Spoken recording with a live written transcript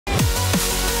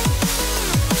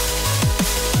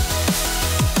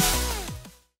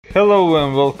Hello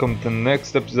and welcome to the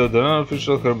next episode of the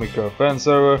Unofficial Hermitcraft fan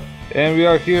server, and we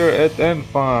are here at End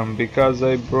Farm because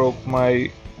I broke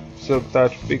my silk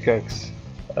touch pickaxe.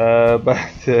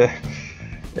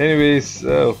 Anyways,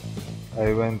 I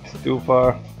went too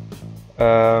far.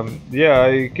 Yeah,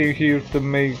 I came here to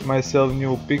make myself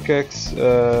new pickaxe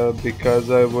because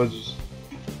I was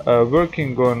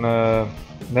working on a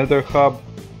nether hub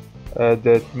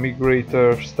that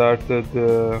Migrator started.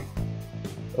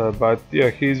 But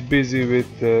yeah, he's busy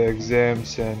with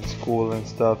exams and school and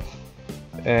stuff,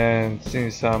 and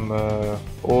since I'm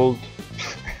old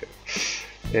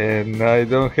and I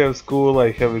don't have school,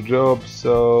 I have a job,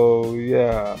 so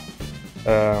yeah,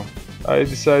 I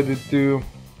decided to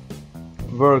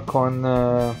work on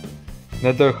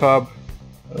nether hub.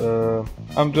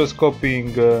 I'm just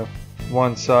copying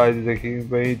one side that he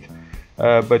made,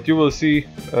 but you will see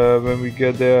when we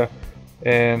get there.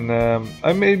 And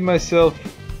I made myself,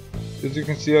 as you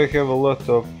can see, I have a lot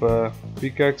of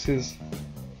pickaxes.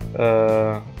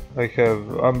 I have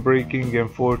Unbreaking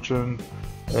and Fortune,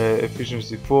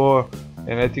 Efficiency 4,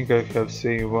 and I think I have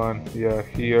same one, yeah,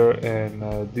 here, and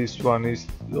this one is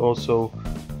also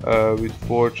with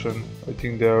Fortune. I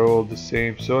think they are all the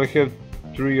same, so I have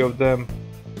 3 of them,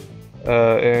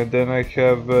 and then I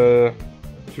have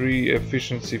 3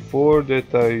 Efficiency 4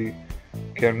 that I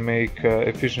can make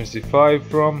Efficiency 5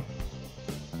 from,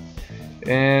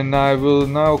 and I will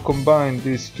now combine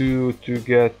these two to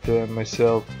get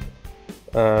myself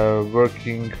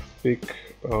working pick,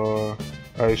 or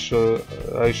I should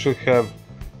have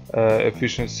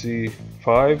Efficiency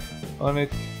 5 on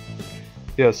it.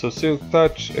 Yeah, so Silk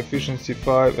Touch, Efficiency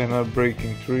 5 and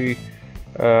Unbreaking 3.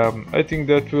 I think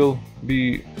that will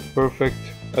be perfect.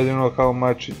 I don't know how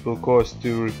much it will cost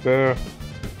to repair,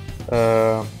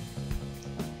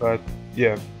 but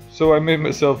yeah, so I made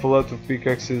myself a lot of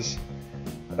pickaxes.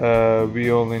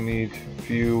 We only need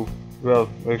few, well,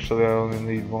 actually I only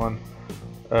need one,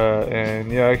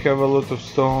 and yeah, I have a lot of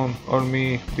stone on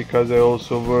me because I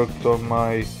also worked on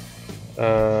my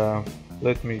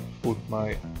let me put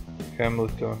my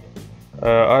Hamlet on.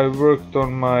 I worked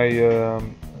on my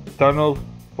tunnel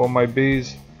for my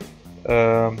base,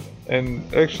 and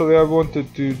actually I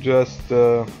wanted to just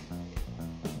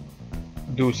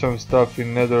do some stuff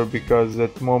in nether, because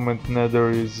at the moment nether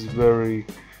is very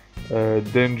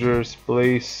dangerous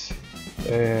place,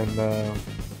 and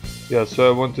yeah, so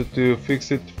I wanted to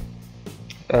fix it.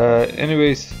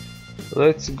 Anyways,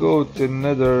 let's go to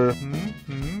nether.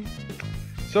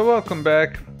 So welcome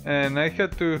back, and I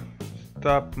had to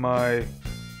stop my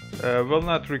well,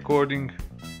 not recording,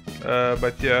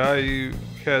 but yeah, I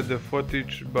had the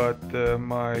footage, but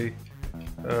my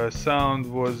sound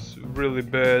was really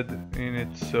bad in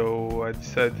it, so I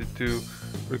decided to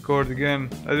record again.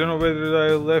 I don't know whether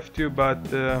I left you, but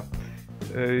yeah,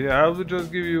 I will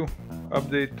just give you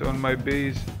update on my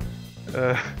base.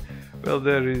 Well,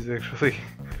 there is actually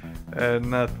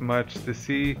not much to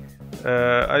see.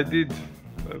 I did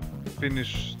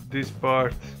finish this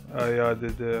part. I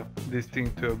added this thing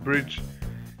to a bridge,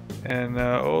 and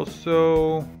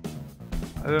also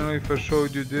I don't know if I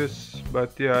showed you this,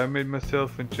 but yeah, I made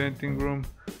myself enchanting room,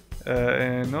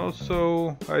 and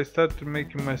also I started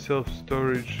making myself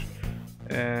storage,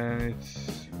 and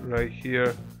it's right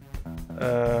here.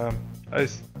 I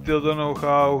still don't know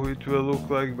how it will look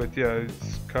like, but yeah,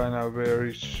 it's kind of where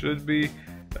it should be,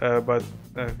 but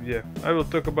yeah, I will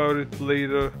talk about it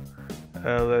later.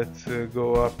 Let's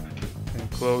go up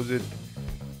and close it.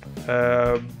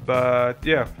 But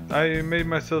yeah, I made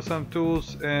myself some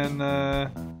tools, and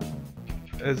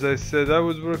as I said, I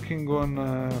was working on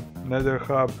nether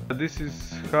hub. This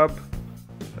is hub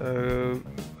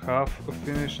half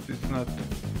finished, it's not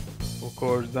of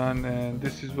course done, and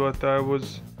this is what I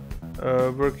was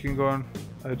working on.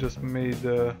 I just made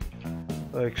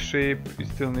like shape. It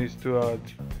still needs to add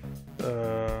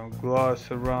glass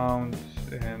around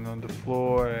and on the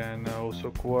floor, and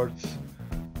also quartz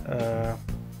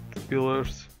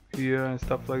pillars here and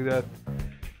stuff like that.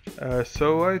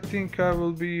 So I think I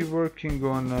will be working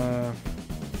on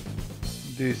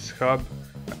this hub.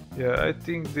 Yeah, I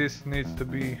think this needs to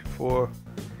be 4,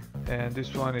 and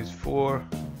this one is 4,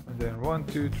 and then 1,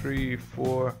 2, 3,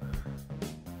 4.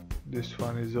 This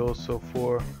one is also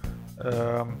 4.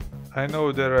 I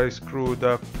know that I screwed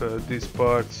up this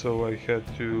part, so I had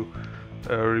to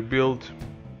rebuild,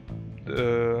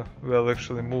 well,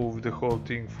 actually move the whole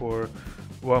thing for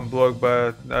 1 block,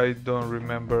 but I don't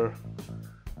remember.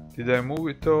 Did I move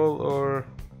it all, or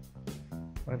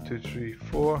 1, 2, 3,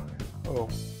 4? Oh,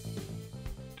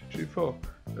 2, 3, 4.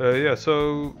 Yeah,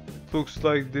 so it looks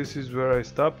like this is where I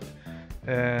stopped,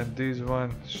 and this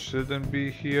one shouldn't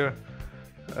be here.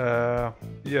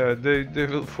 Yeah, they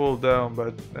will fall down,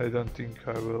 but I don't think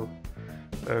I will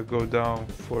go down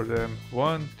for them.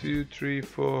 1, 2, 3,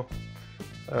 4,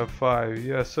 5.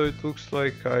 Yeah, so it looks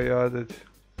like I added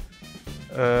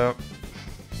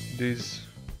these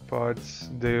parts.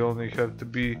 They only have to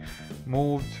be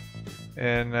moved,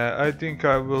 and I think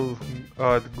I will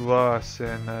add glass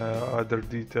and other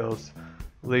details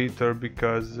later,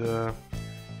 because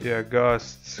yeah,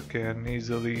 ghasts can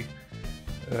easily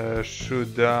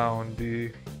shoot down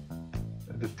the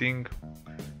thing.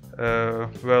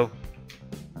 Well,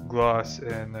 glass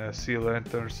and sea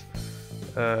lanterns.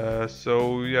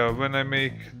 So yeah, when I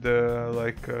make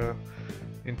the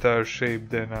entire shape,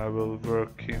 then I will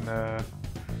work in a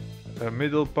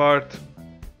middle part.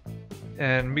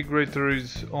 And Migrator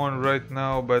is on right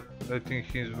now, but I think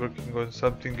he's working on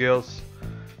something else.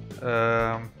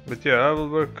 But yeah, I will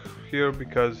work here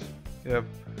because yeah,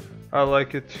 I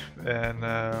like it, and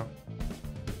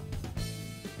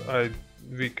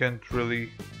we can't really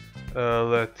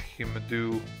let him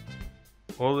do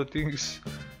all the things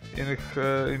in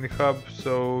the hub.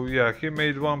 So yeah, he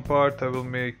made one part. I will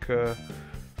make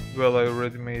well, I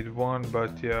already made one,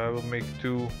 but yeah, I will make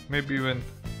two, maybe even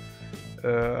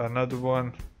another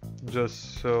one,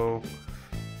 just so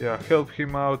yeah, help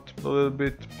him out a little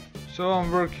bit. So I'm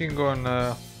working on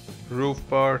a roof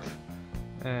part,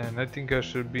 and I think I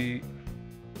should be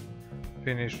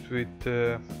finished with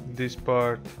this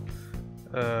part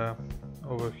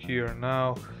over here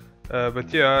now.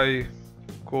 But yeah, I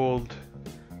called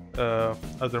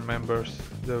other members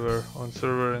that were on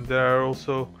server, and they are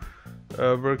also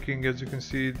working, as you can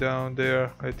see down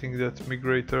there. I think that's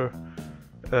Migrator.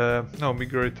 No,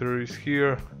 Migrator is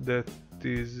here. That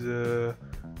is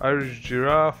Irish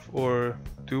Giraffe or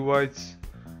Two Whites.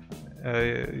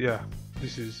 Yeah,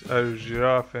 this is Irish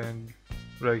Giraffe, and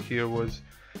right here was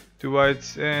Two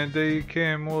Whites, and they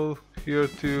came all here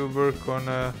to work on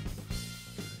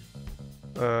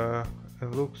it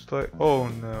looks like, oh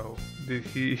no, did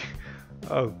he,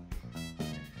 oh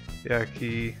yeah,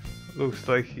 he looks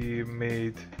like he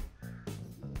made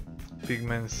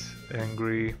Pigments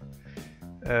angry.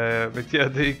 But yeah,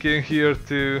 they came here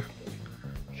to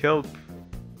help.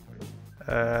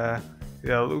 Yeah,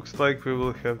 looks like we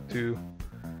will have to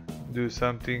do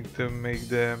something to make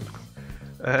them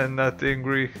not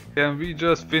angry. And we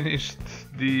just finished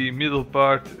the middle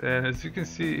part, and as you can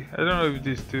see, I don't know if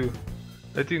these two,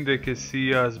 I think they can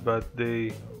see us, but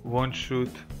they won't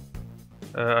shoot.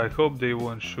 I hope they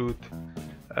won't shoot.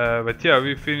 But yeah,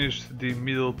 we finished the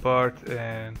middle part,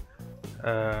 and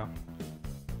yeah,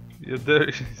 there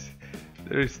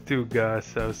is still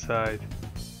gas outside.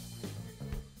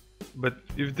 But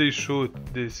if they shoot,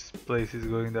 this place is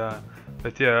going down.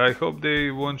 But yeah, I hope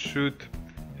they won't shoot.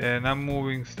 And I'm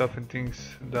moving stuff and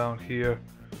things down here.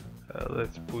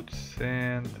 Let's put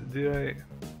sand. Did I?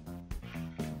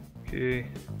 Okay,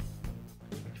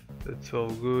 that's all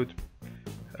good.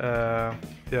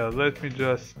 Yeah, let me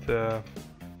just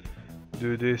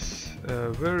do this.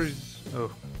 Where is?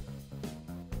 Oh,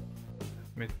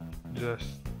 let me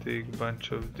just take a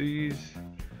bunch of these.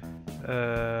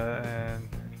 And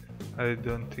I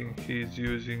don't think he's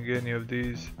using any of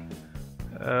these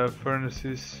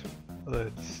furnaces.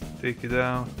 Let's take it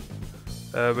down.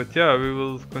 But yeah, we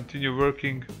will continue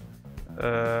working.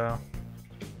 Well,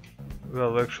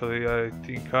 actually, I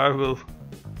think I will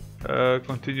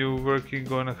continue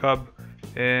working on a hub,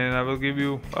 and I will give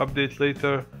you update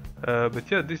later. But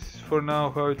yeah, this is for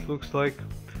now how it looks like.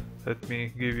 Let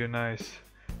me give you a nice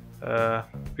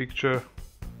picture.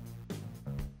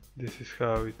 This is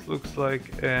how it looks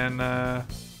like, and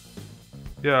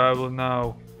yeah, I will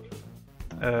now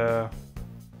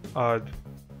add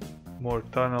more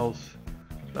tunnels.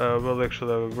 Well,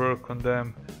 actually I will work on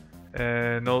them,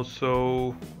 and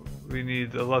also we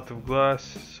need a lot of glass,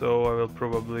 so I will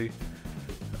probably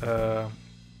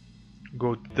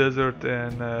go to desert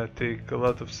and take a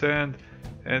lot of sand,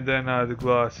 and then add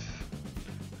glass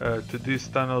to this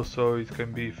tunnel so it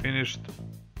can be finished,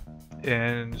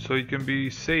 and so it can be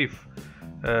safe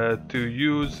to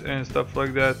use and stuff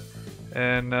like that.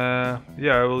 And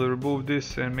yeah, I will remove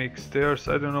this and make stairs.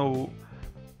 I don't know,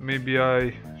 maybe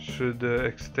I should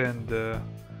extend the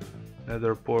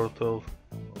nether portal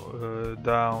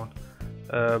down,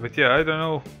 but yeah, I don't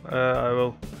know. I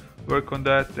will work on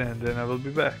that, and then I will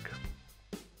be back.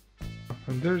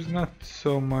 And there's not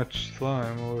so much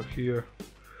slime over here.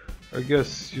 I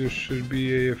guess you should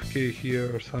be AFK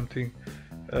here or something.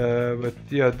 But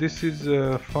yeah, this is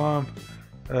a farm.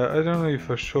 I don't know if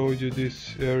I showed you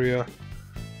this area.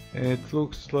 And it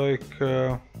looks like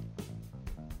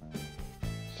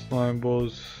slime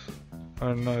balls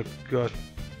are not got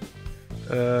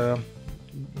uh,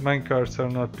 minecarts are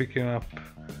not picking up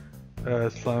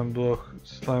slime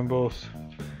balls,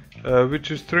 which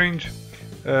is strange.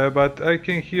 But I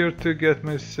came here to get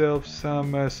myself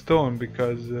some stone,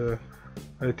 because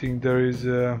I think there is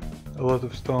a lot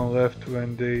of stone left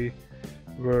when they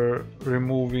were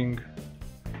removing.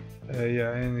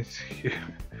 Yeah, and it's here.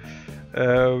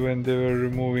 When they were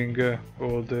removing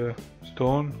all the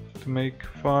stone to make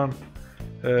farm,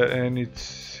 and it's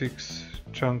 6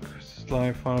 chunk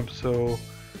slime farm, so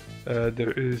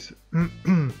there is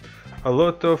a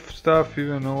lot of stuff,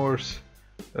 even ores,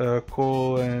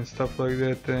 coal and stuff like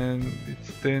that, and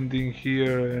it's standing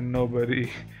here and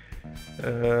nobody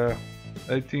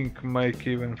I think Mike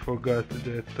even forgot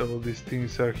that all these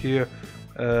things are here,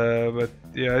 but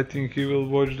yeah, I think he will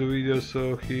watch the video,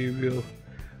 so he will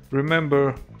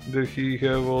remember that he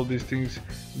have all these things.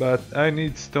 But I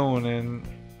need stone and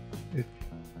it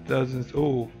doesn't.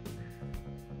 Oh,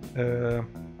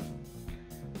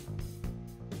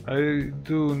 I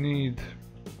do need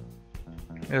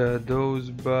those,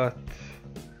 but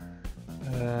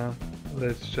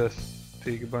let's just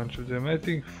take a bunch of them. I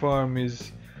think farm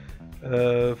is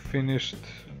finished.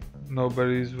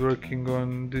 Nobody's working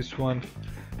on this one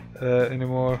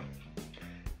anymore,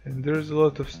 and there's a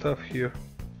lot of stuff here.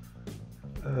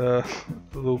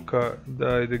 Luca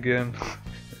died again.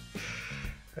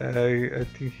 I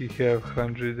think he have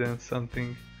 100 and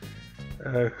something,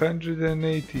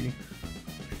 180,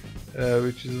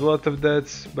 which is a lot of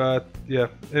deaths. But yeah,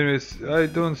 anyways, I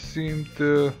don't seem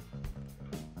to.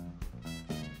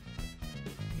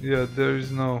 Yeah,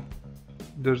 there's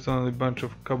only a bunch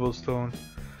of cobblestone.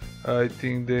 I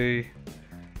think they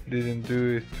didn't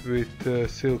do it with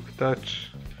silk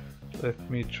touch. Let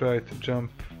me try to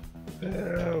jump.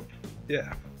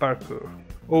 Yeah, parkour.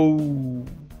 Oh,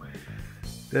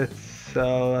 that's a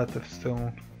lot of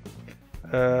stone.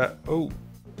 Oh,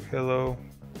 hello.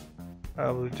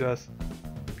 I will just.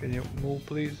 Can you move,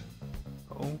 please?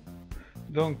 Oh,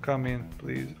 don't come in,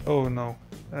 please. Oh no,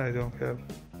 I don't have.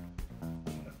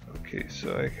 Okay,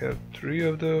 so I have 3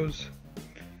 of those.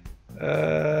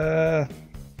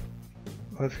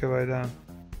 What have I done?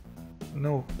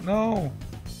 No, no!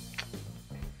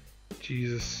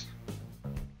 Jesus.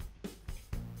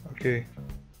 Okay.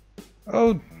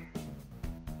 Oh!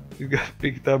 It got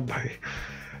picked up by...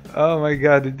 Oh my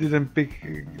god, it didn't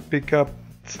pick up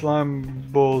slime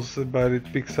balls, but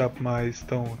it picks up my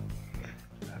stone.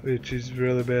 Which is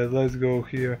really bad. Let's go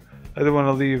here. I don't want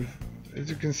to leave. As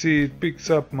you can see, it picks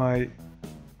up my...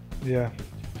 Yeah,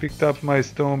 picked up my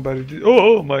stone, but it did...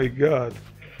 Oh my god!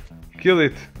 Kill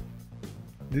it!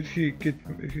 Did he get...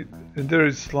 There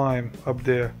is slime up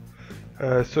there.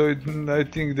 So I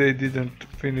think they didn't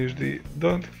finish the...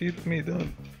 Don't hit me,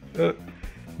 don't...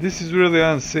 this is really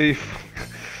unsafe.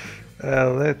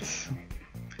 Let's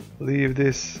leave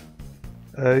this.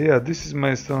 Yeah, this is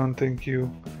my stone, thank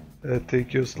you.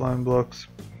 Take your slime blocks.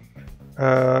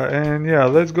 And yeah,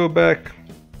 let's go back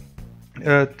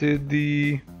to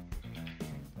the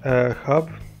hub.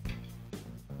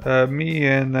 Me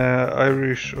and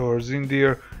Irish or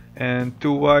Zindir and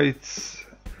 2 whites,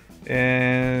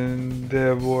 and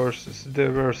there were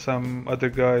some other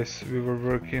guys. We were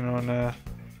working on a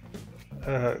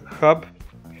hub,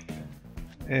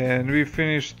 and we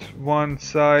finished one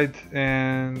side,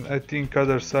 and I think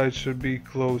other side should be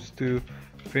close to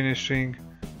finishing.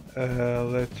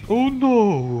 Let's... Oh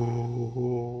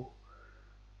no!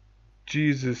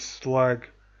 Jesus, lag.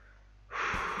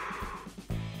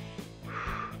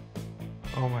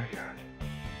 Oh my god.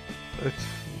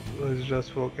 Let's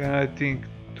just walk, and I think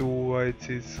 2 whites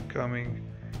is coming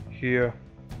here.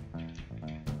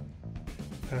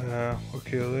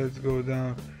 Okay, let's go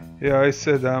down. Yeah, I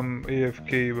said I'm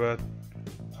AFK, but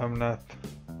I'm not.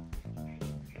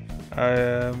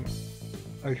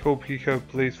 I hope he have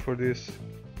place for this.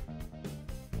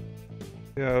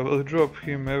 Yeah, I will drop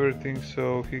him everything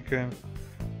so he can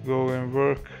go and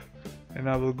work, and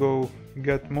I will go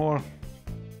get more.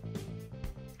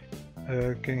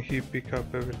 Can he pick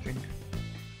up everything?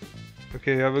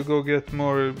 Okay, I will go get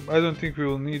more. I don't think we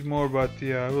will need more, but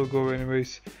yeah, I will go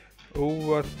anyways. Oh,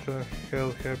 what the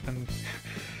hell happened?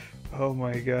 Oh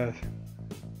my god.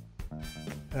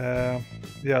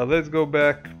 Yeah, let's go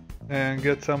back and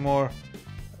get some more.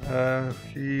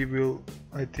 He will,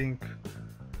 I think,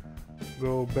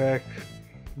 go back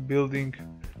building.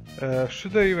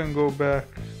 Should I even go back?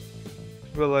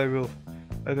 Well, I will.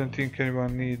 I don't think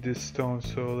anyone needs this stone,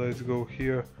 so let's go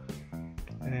here.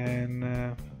 And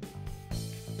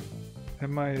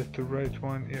am I at the right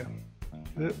one?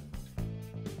 Yeah.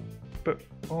 But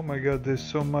oh my god, there's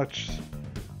so much.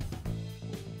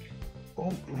 Oh,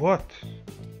 what?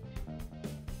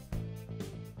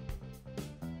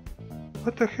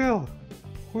 What the hell?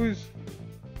 Who is...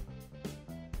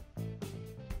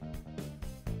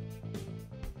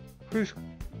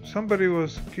 Somebody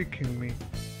was kicking me.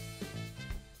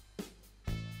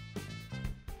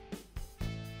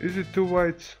 Is it two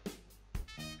whites?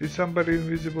 Is somebody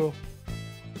invisible?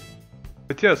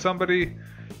 But yeah, somebody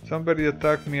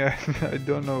attacked me. I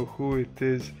don't know who it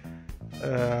is.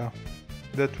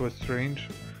 That was strange.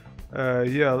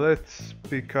 Yeah, let's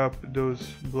pick up those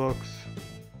blocks.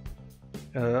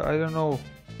 I don't know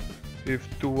if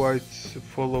two whites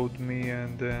followed me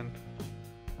and then...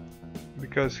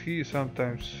 because he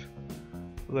sometimes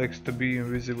likes to be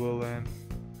invisible and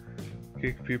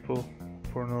kick people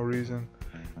for no reason.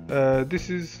 This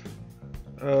is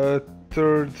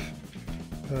third,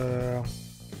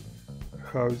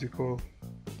 how is it called,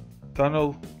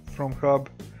 tunnel from hub.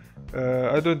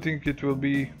 I don't think it will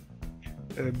be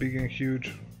big and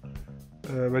huge,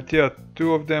 but yeah,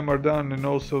 two of them are done, and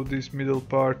also this middle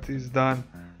part is done.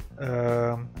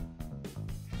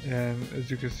 And as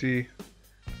you can see,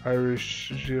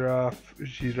 Irish giraffe,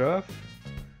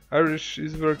 Irish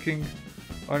is working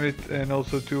on it, and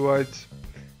also two whites,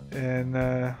 and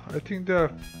I think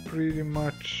they're pretty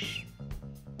much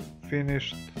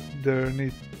finished. There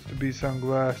needs to be some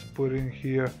glass put in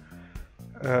here,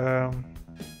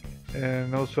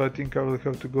 and also I think I will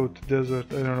have to go to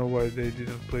desert. I don't know why they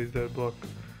didn't place that block,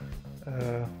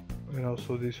 and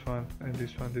also this one and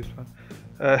this one,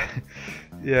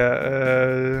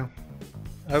 yeah.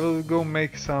 I will go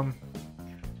make some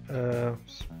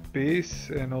space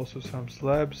and also some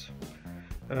slabs,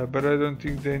 but I don't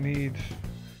think they need...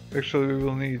 Actually, we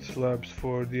will need slabs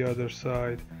for the other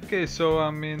side. Okay, so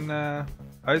I'm in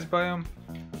ice biome,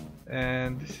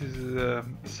 and this is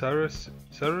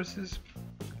Saras's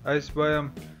ice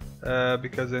biome,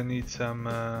 because I need some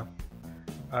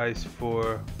ice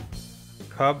for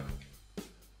hub,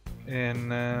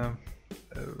 and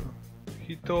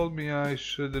he told me I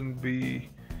shouldn't be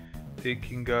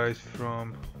taking ice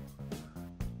from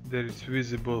that is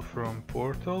visible from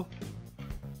portal.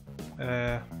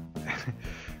 Where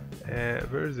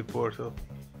is the portal?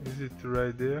 Is it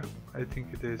right there? I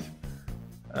think it is.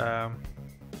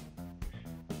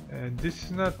 And this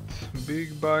is not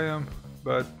big biome,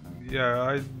 but yeah,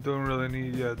 I don't really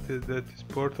need... yeah, that is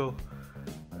portal.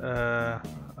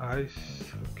 Ice,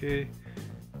 okay.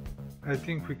 I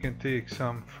think we can take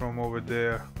some from over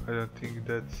there. I don't think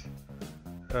that's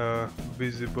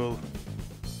visible.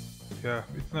 Yeah,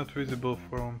 it's not visible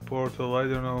from portal. I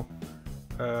don't know.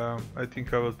 I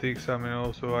think I will take some, and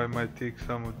also I might take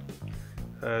some of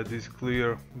this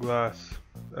clear glass,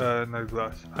 not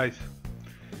glass, ice.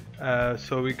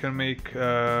 So we can make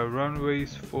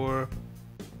runways for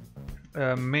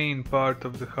main part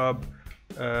of the hub.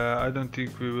 I don't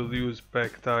think we will use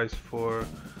packed ice for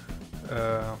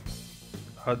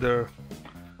other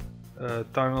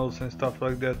tunnels and stuff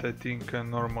like that. I think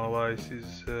normal ice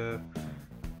is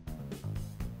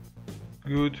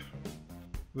good.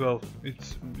 Well,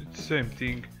 it's the same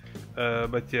thing,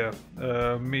 but yeah,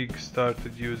 Mig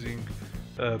started using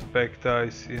packed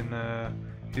ice in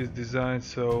his design,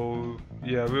 so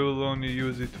yeah, we will only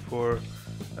use it for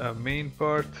main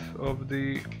part of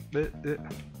the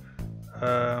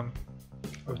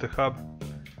hub.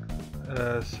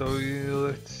 So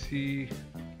let's see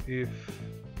if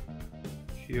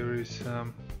here is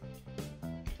some.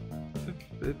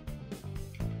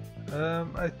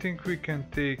 I think we can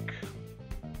take,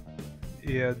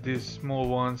 yeah, these small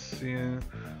ones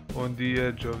on the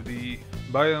edge of the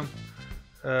biome,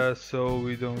 so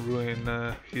we don't ruin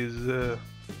his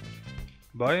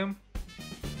biome.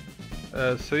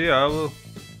 So yeah, I will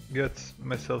get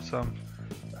myself some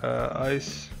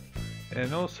ice,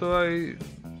 and also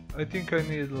I think I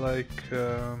need like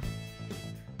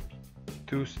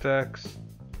 2 stacks.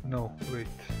 No, wait,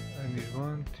 I need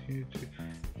 1, 2,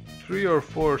 3 or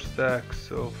 4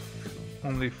 stacks of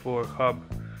only for hub,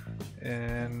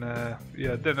 and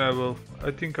yeah, then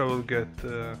I think I will get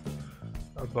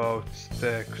about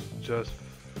stacks just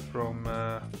from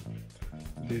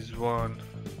this one.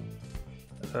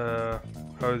 How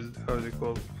is it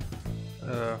called?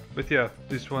 But yeah,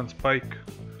 this one spike.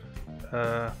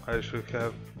 I should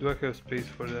have. Do I have space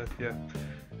for that? Yeah.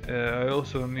 I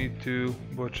also need to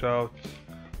watch out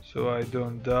so I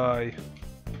don't die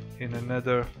in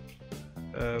another.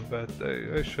 But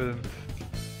I shouldn't.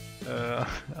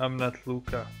 I'm not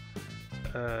Luca.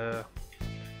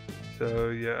 So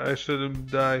yeah, I shouldn't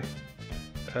die.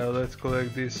 Let's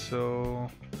collect this so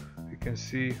we can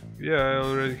see. Yeah, I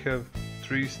already have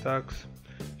 3 stacks.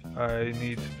 I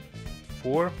need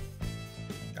 4.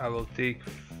 I will take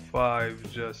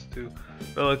 5 just to,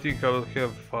 well, I think I will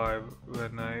have 5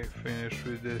 when I finish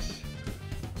with this.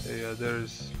 Yeah,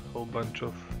 there's a whole bunch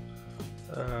of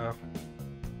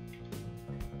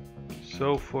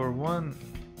so for one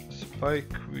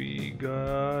spike we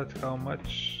got how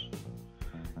much?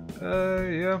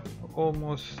 Yeah,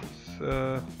 almost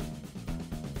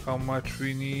how much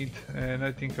we need, and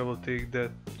I think I will take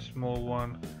that small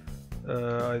one.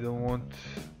 I don't want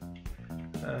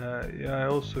yeah, I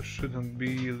also shouldn't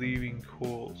be leaving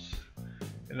holes,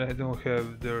 and I don't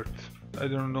have dirt. I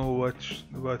don't know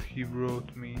what he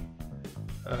brought me.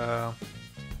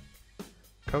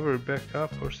 Cover back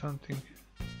up or something.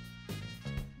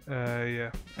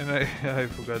 Yeah, and I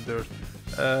forgot dirt.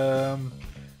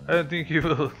 I don't think you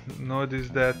will notice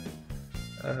that.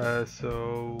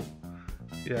 So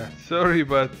yeah, sorry,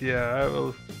 but yeah, I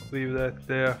will leave that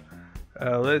there.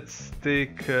 Let's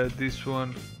take this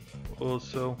one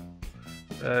also.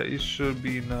 It should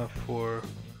be enough for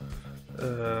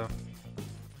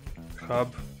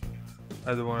hub.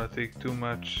 I don't want to take too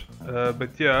much,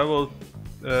 but yeah, I will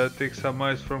take some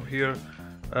ice from here.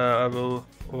 I will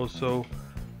also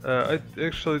I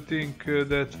actually think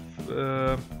that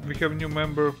we have a new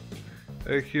member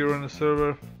here on the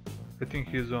server. I think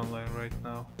he's online right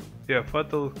now. Yeah,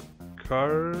 Fatal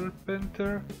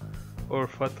Carpenter or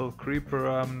Fatal Creeper,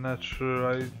 I'm not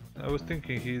sure. I was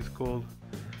thinking he's called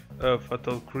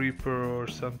Fatal Creeper or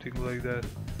something like that,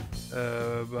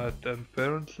 but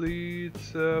apparently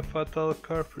it's Fatal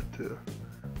Carpenter.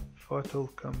 Fatal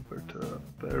Carpenter.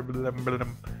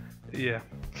 Yeah.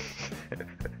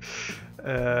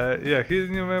 Yeah, he's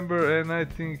a new member, and I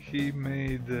think he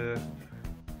made,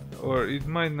 or it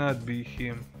might not be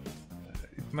him.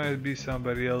 It might be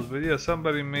somebody else, but yeah,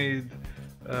 somebody made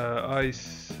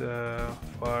ice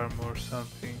farm or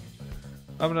something.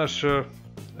 I'm not sure,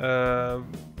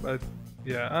 but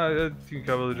yeah, I think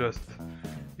I will just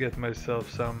get myself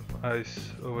some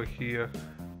ice over here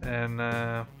and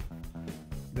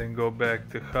then go back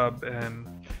to hub and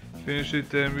finish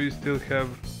it, and we still have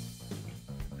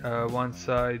one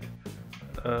side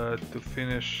to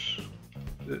finish.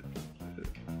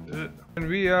 And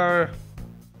we are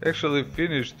actually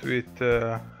finished with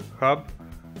hub.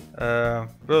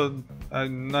 Well,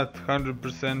 I'm not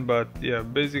 100%, but yeah,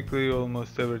 basically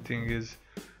almost everything is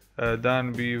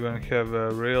done. We even have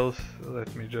rails.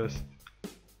 Let me just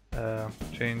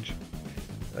change.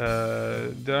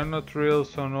 There are not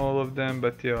rails on all of them,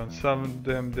 but yeah, on some of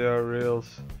them there are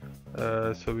rails,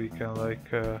 so we can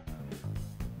like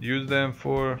use them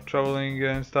for traveling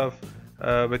and stuff.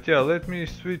 But yeah, let me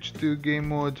switch to game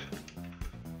mode.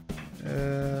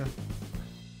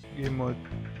 Game mode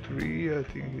 3, I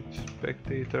think it's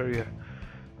spectator,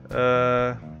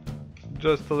 yeah.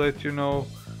 Just to let you know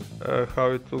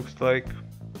how it looks like.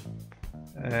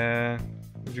 And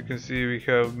as you can see, we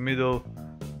have middle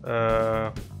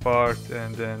part,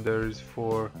 and then there is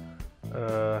 4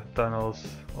 tunnels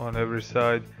on every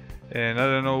side. And I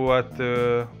don't know what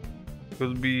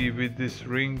will be with this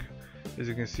ring. As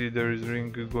you can see, there is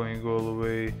ring going all the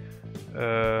way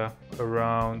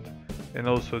around, and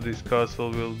also this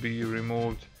castle will be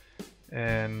removed.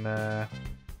 And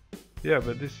yeah,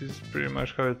 but this is pretty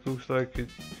much how it looks like.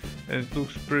 And it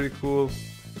looks pretty cool.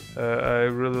 I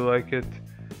really like it.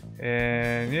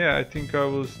 And yeah, I think I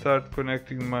will start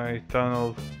connecting my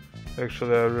tunnel.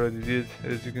 Actually, I already did,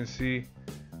 as you can see,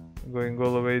 going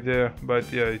all the way there.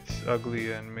 But yeah, it's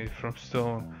ugly and made from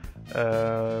stone.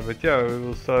 But yeah, we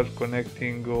will start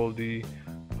connecting all the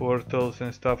portals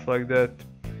and stuff like that.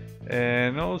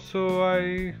 And also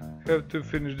I have to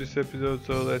finish this episode,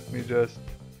 so let me just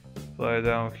fly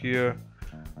down here.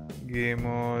 Game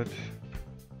mode,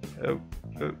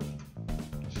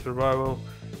 survival.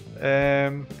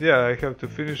 Yeah, I have to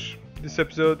finish this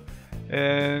episode.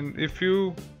 And if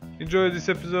you enjoyed this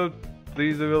episode,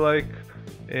 please leave a like,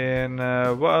 and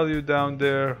while you're down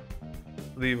there,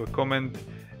 leave a comment.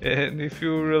 And if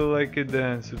you really like it,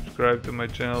 then subscribe to my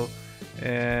channel.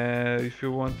 And if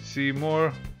you want to see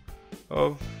more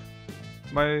of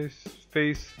my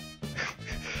face,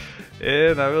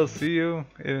 and I will see you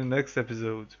in the next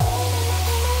episode.